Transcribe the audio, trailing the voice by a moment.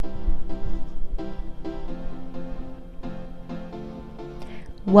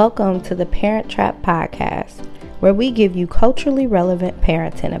Welcome to the Parent Trap Podcast, where we give you culturally relevant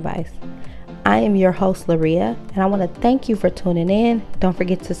parenting advice. I am your host, Laria, and I want to thank you for tuning in. Don't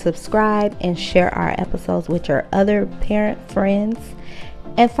forget to subscribe and share our episodes with your other parent friends,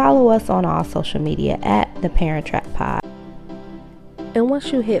 and follow us on all social media at the Parent Trap Pod. And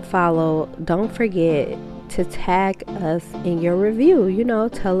once you hit follow, don't forget to tag us in your review.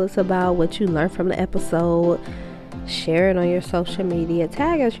 Tell us about what you learned from the episode. Share it on your social media.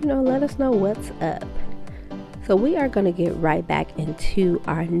 Tag us, let us know what's up. So we are going to get right back into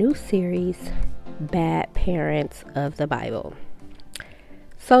our new series, Bad Parents of the Bible.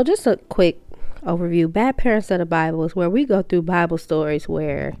 So just a quick overview. Bad Parents of the Bible is where we go through Bible stories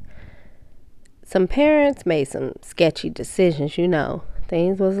where some parents made some sketchy decisions,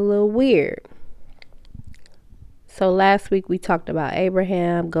 Things was a little weird. So last week we talked about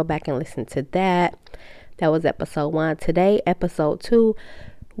Abraham. Go back and listen to that. That was episode 1. Today, episode 2,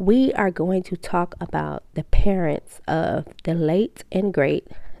 we are going to talk about the parents of the late and great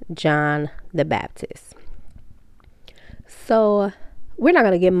John the Baptist. So we're not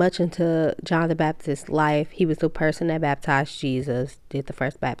going to get much into John the Baptist's life. He was the person that baptized Jesus, did the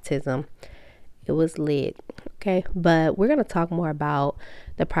first baptism. It was lit, okay? But we're going to talk more about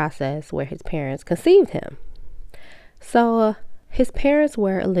the process where his parents conceived him. So his parents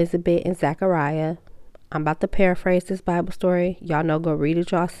were Elizabeth and Zachariah. I'm about to paraphrase this Bible story. Y'all know, go read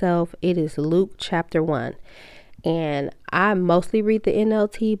it yourself. It is Luke chapter 1. And I mostly read the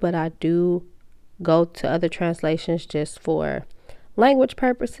NLT, but I do go to other translations just for language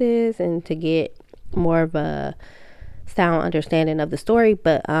purposes and to get more of a sound understanding of the story.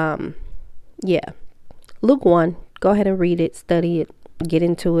 But Luke 1, go ahead and read it, study it, get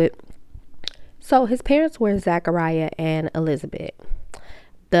into it. So his parents were Zachariah and Elizabeth.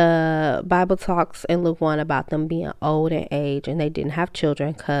 The Bible talks in Luke 1 about them being old in age, and they didn't have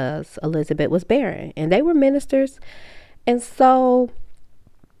children because Elizabeth was barren, and they were ministers. And so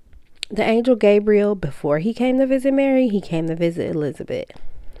the angel Gabriel, before he came to visit Mary, he came to visit Elizabeth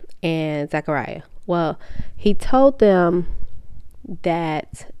and Zachariah. Well, he told them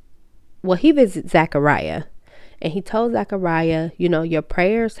that, he visited Zachariah, and he told Zachariah, your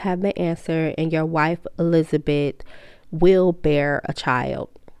prayers have been answered, and your wife Elizabeth will bear a child.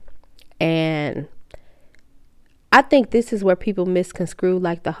 And I think this is where people misconstrue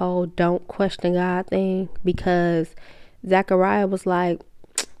like the whole don't question God thing, because Zachariah was like,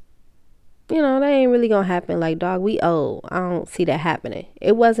 that ain't really gonna happen. Like, dog, we old. I don't see that happening.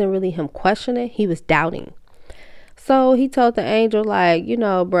 It wasn't really him questioning. He was doubting. So he told the angel, like,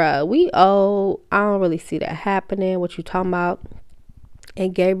 bruh, we old. I don't really see that happening. What you talking about?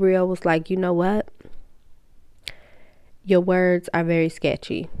 And Gabriel was like, you know what? Your words are very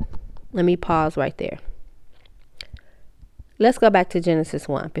sketchy. Let me pause right there. Let's go back to Genesis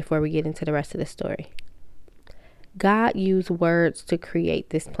 1 before we get into the rest of the story. God used words to create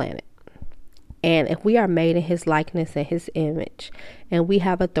this planet. And if we are made in his likeness and his image, and we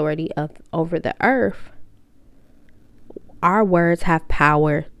have authority over the earth, our words have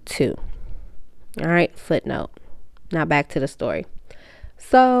power too. All right, footnote. Now back to the story.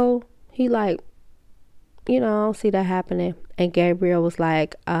 So he I don't see that happening. And Gabriel was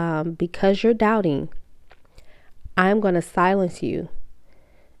like, because you're doubting, I'm going to silence you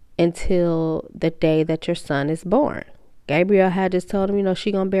until the day that your son is born. Gabriel had just told him,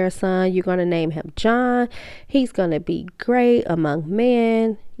 she going to bear a son. You're going to name him John. He's going to be great among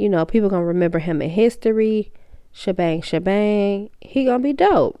men. People going to remember him in history. Shebang, shebang. He going to be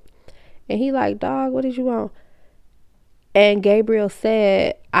dope. And he like, dog, what did you want? And Gabriel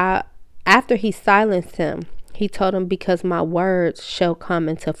said, after he silenced him, he told him, because my words shall come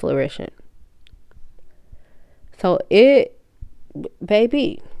into flourishing. So it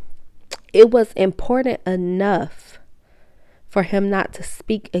was important enough for him not to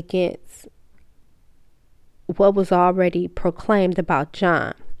speak against what was already proclaimed about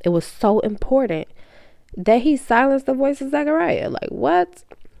John. It was so important that he silenced the voice of Zachariah. Like, what?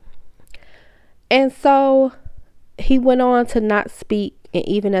 And so he went on to not speak. And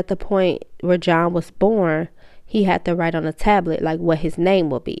even at the point where John was born, he had to write on a tablet, like, what his name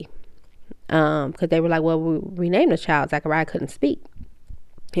will be. Because they were like, well, we renamed the child. Zachariah couldn't speak.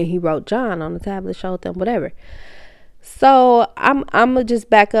 And he wrote John on the tablet, showed them, whatever. So I'm going to just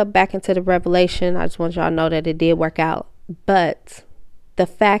back into the revelation. I just want y'all to know that it did work out. But the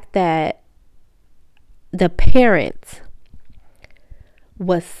fact that the parent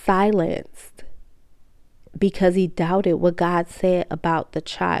was silenced because he doubted what God said about the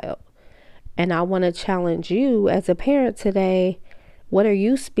child. And I want to challenge you as a parent today. What are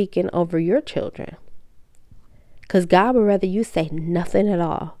you speaking over your children? Because God would rather you say nothing at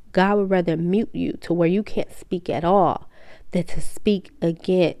all. God would rather mute you to where you can't speak at all than to speak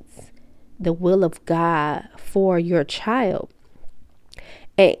against the will of God for your child.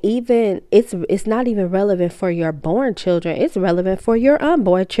 And even it's not even relevant for your born children. It's relevant for your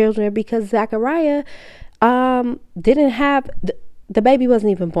unborn children, because Zachariah didn't have the baby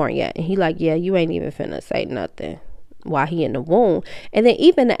wasn't even born yet, and he like, yeah, you ain't even finna say nothing while he in the womb. And then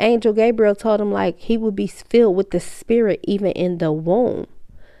even the angel Gabriel told him like he would be filled with the Spirit even in the womb.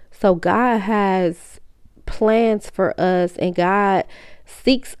 So God has plans for us, and God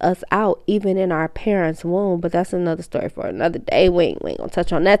seeks us out even in our parents' womb. But that's another story for another day. We ain't gonna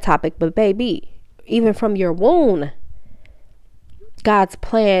touch on that topic. But baby, even from your womb, God's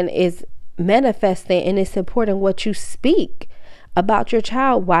plan is manifesting, and it's important what you speak about your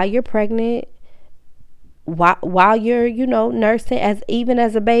child while you're pregnant, while you're, nursing, even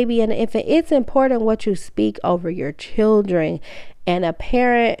as a baby and an infant. It's important what you speak over your children. And a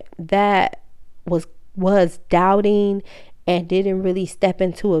parent that was doubting and didn't really step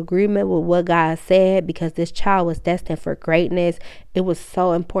into agreement with what God said, because this child was destined for greatness, it was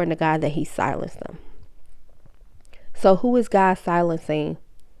so important to God that he silenced them. So who is God silencing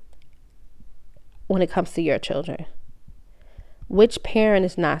when it comes to your children? Which parent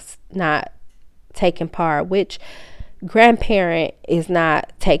is not taking part? Which grandparent is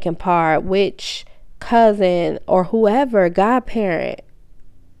not taking part? Which cousin or whoever, godparent?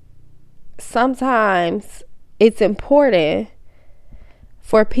 Sometimes it's important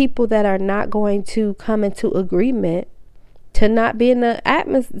for people that are not going to come into agreement to not be in the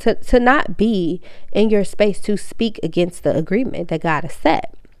atmosphere, to not be in your space to speak against the agreement that God has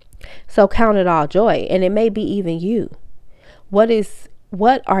set. So count it all joy. And it may be even you. What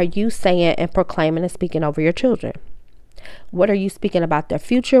are you saying and proclaiming and speaking over your children? What are you speaking about their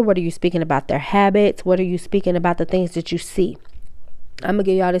future? What are you speaking about their habits? What are you speaking about the things that you see? I'm gonna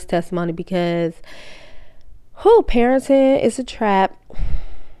give y'all this testimony because parenting is a trap.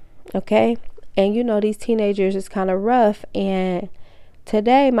 Okay. And these teenagers is kind of rough. And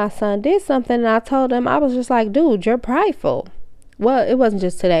today my son did something, and I told him, I was just like, dude, you're prideful. Well, it wasn't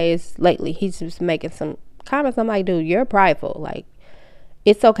just today, it's lately. He's just making some comments. I'm like, dude, you're prideful. Like,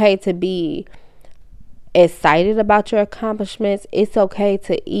 it's okay to be excited about your accomplishments. It's okay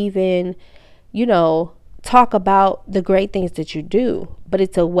to even, talk about the great things that you do, but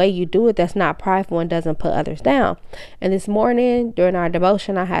it's a way you do it that's not prideful and doesn't put others down. And this morning during our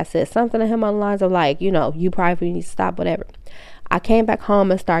devotion, I had said something to him on the lines of like, you prideful, you need to stop, whatever. I came back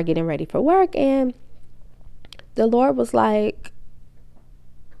home and started getting ready for work, and the Lord was like,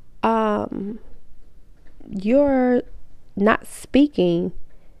 you're not speaking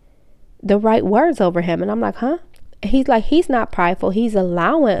the right words over him. And I'm like, huh? He's like, he's not prideful. He's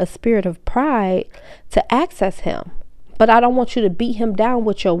allowing a spirit of pride to access him. But I don't want you to beat him down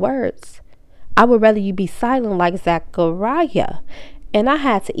with your words. I would rather you be silent like Zachariah. And I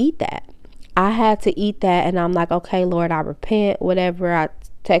had to eat that. And I'm like, okay, Lord, I repent, whatever. I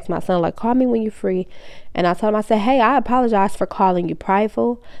text my son, like, call me when you're free. And I told him, I said, hey, I apologize for calling you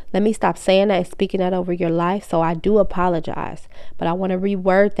prideful. Let me stop saying that and speaking that over your life. So I do apologize, but I want to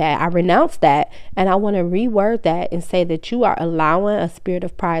reword that. I renounce that, and I want to reword that and say that you are allowing a spirit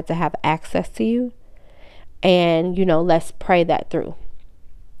of pride to have access to you. And, let's pray that through.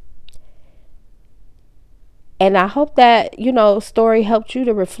 And I hope that, story helped you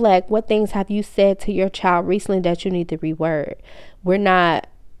to reflect, what things have you said to your child recently that you need to reword. We're not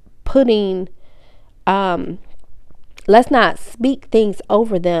putting, let's not speak things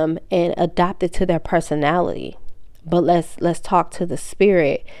over them and adopt it to their personality, but let's talk to the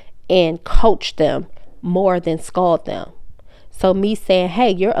spirit and coach them more than scold them. So me saying,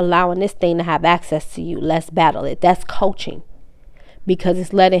 hey, you're allowing this thing to have access to you, let's battle it. That's coaching, because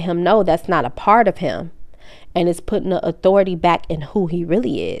it's letting him know that's not a part of him. And it's putting the authority back in who he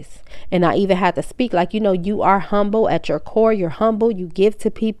really is. And I even had to speak like, you are humble at your core. You're humble. You give to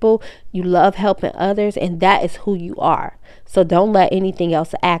people. You love helping others. And that is who you are. So don't let anything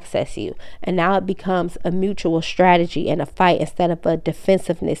else access you. And now it becomes a mutual strategy and a fight instead of a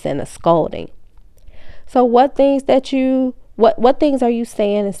defensiveness and a scolding. So what things what things are you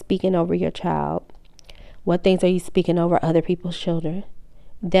saying and speaking over your child? What things are you speaking over other people's children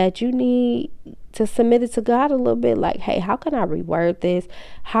that you need to submit it to God a little bit? Like, hey, how can I reword this?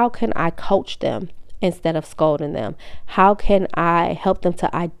 How can I coach them instead of scolding them? How can I help them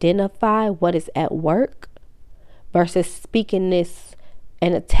to identify what is at work versus speaking this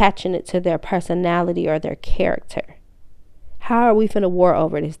and attaching it to their personality or their character? How are we finna war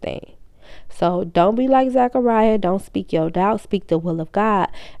over this thing? So don't be like Zachariah. Don't speak your doubt. Speak the will of God.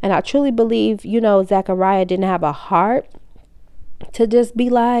 And I truly believe, Zachariah didn't have a heart to just be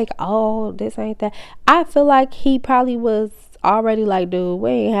like, oh, this ain't that. I feel like he probably was already like, dude, we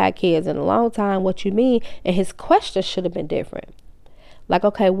ain't had kids in a long time. What you mean? And his question should have been different. Like,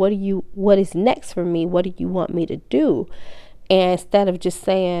 okay, what is next for me? What do you want me to do? And instead of just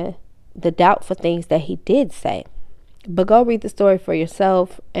saying the doubtful things that he did say. But go read the story for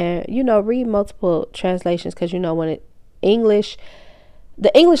yourself and, read multiple translations because, when the English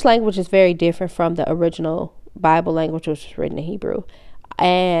language is very different from the original Bible language, which was written in Hebrew.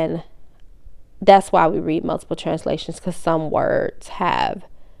 And that's why we read multiple translations, because some words are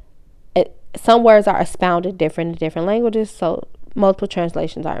expounded different in different languages. So multiple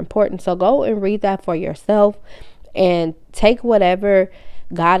translations are important. So go and read that for yourself and take whatever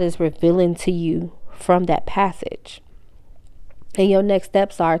God is revealing to you from that passage. And your next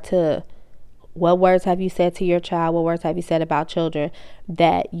steps are to, what words have you said to your child? What words have you said about children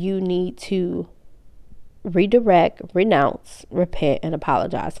that you need to redirect, renounce, repent, and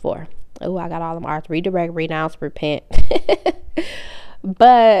apologize for? Oh, I got all them R's. Redirect, renounce, repent.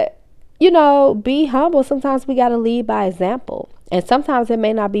 But, be humble. Sometimes we got to lead by example. And sometimes it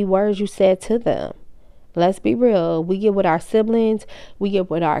may not be words you said to them. Let's be real. We get with our siblings. We get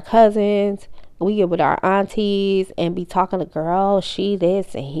with our cousins. We get with our aunties and be talking to girl, she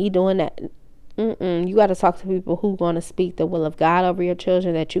this and he doing that. You got to talk to people who going to speak the will of God over your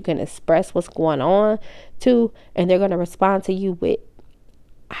children, that you can express what's going on to, and they're going to respond to you with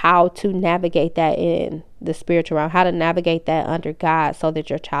how to navigate that in the spiritual realm, how to navigate that under God so that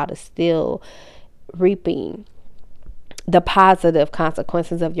your child is still reaping the positive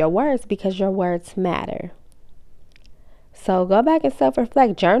consequences of your words, because your words matter. So go back and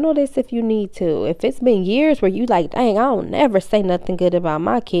self-reflect. Journal this if you need to. If it's been years where you like, dang, I don't never say nothing good about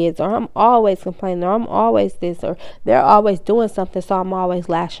my kids, or I'm always complaining, or I'm always this, or they're always doing something, so I'm always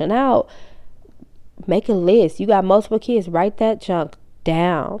lashing out. Make a list. You got multiple kids. Write that junk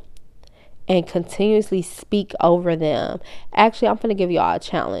down and continuously speak over them. Actually, I'm going to give y'all a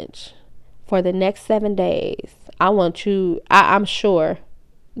challenge. For the next 7 days, I'm sure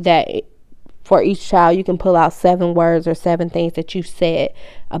that for each child, you can pull out 7 words or 7 things that you said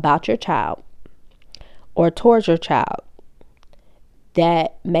about your child or towards your child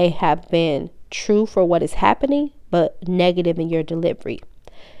that may have been true for what is happening, but negative in your delivery.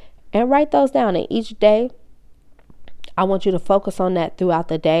 And write those down. And each day, I want you to focus on that throughout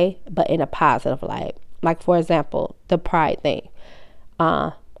the day, but in a positive light. Like, for example, the pride thing.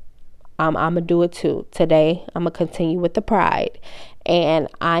 I'm going to do it too. Today, I'm going to continue with the pride. And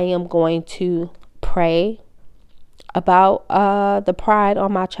I am going to pray about the pride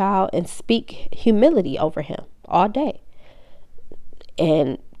on my child and speak humility over him all day.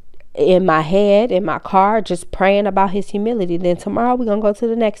 And in my head, in my car, just praying about his humility. Then tomorrow, we're going to go to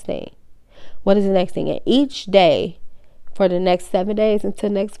the next thing. What is the next thing? And each day, for the next 7 days until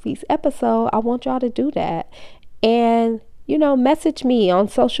next week's episode, I want y'all to do that. And message me on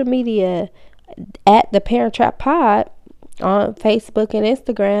social media at the Parent Trap Pod on Facebook and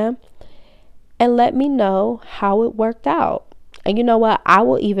Instagram and let me know how it worked out. And you know what? I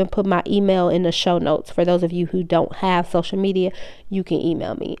will even put my email in the show notes. For those of you who don't have social media, you can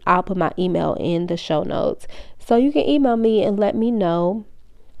email me. I'll put my email in the show notes. So you can email me and let me know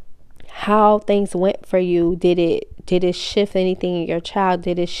how things went for you. Did it shift anything in your child?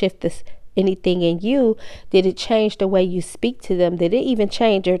 Did it shift anything in you? Did it change the way you speak to them? Did it even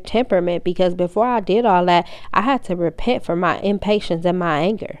change your temperament? Because before I did all that, I had to repent for my impatience and my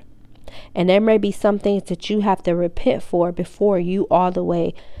anger. And there may be some things that you have to repent for before you all the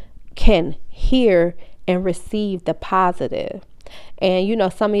way can hear and receive the positive.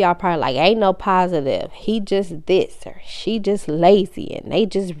 And some of y'all probably like, ain't no positive. He just this or she just lazy and they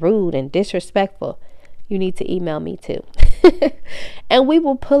just rude and disrespectful. You need to email me too. And we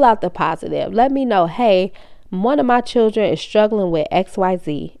will pull out the positive. Let me know, hey, one of my children is struggling with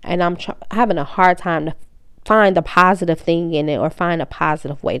XYZ and I'm having a hard time to find the positive thing in it or find a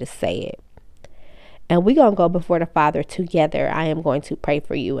positive way to say it. And we're going to go before the Father together. I am going to pray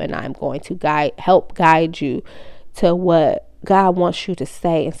for you and I'm going to help guide you to what God wants you to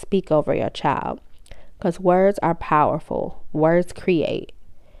say and speak over your child. Because words are powerful. Words create.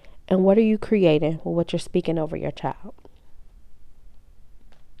 And what are you creating with what you're speaking over your child?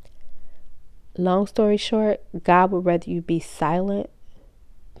 Long story short, God would rather you be silent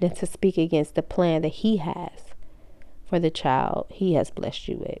than to speak against the plan that He has for the child He has blessed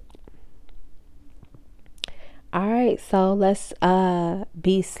you with. All right, so let's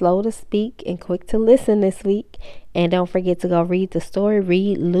be slow to speak and quick to listen this week. And don't forget to go read the story.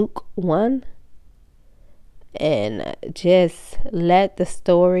 Read Luke 1. And just let the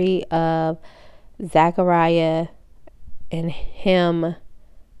story of Zachariah and him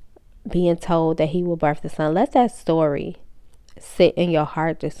being told that he will birth the son, let that story sit in your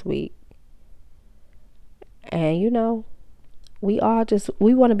heart this week. And we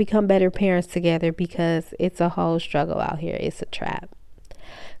want to become better parents together, because it's a whole struggle out here. It's a trap.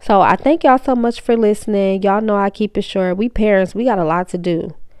 So I thank y'all so much for listening. Y'all know I keep it short. We parents, we got a lot to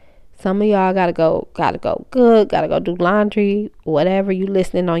do. Some of y'all gotta go do laundry, whatever you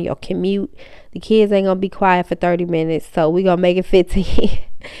listening on your commute. The kids ain't gonna be quiet for 30 minutes, so we gonna make it 15.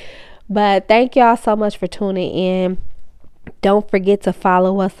 But thank y'all so much for tuning in. Don't forget to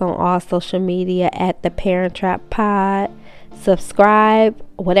follow us on all social media at the Parent Trap Pod. Subscribe,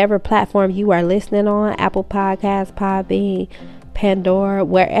 whatever platform you are listening on, Apple Podcasts, Podbean, Pandora,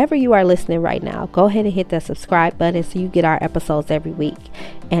 wherever you are listening right now. Go ahead and hit that subscribe button so you get our episodes every week.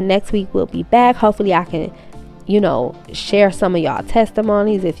 And next week we'll be back. Hopefully I can, share some of y'all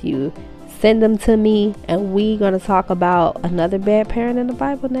testimonies if you send them to me. And we gonna talk about another bad parent in the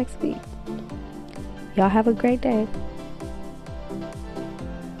Bible next week. Y'all have a great day.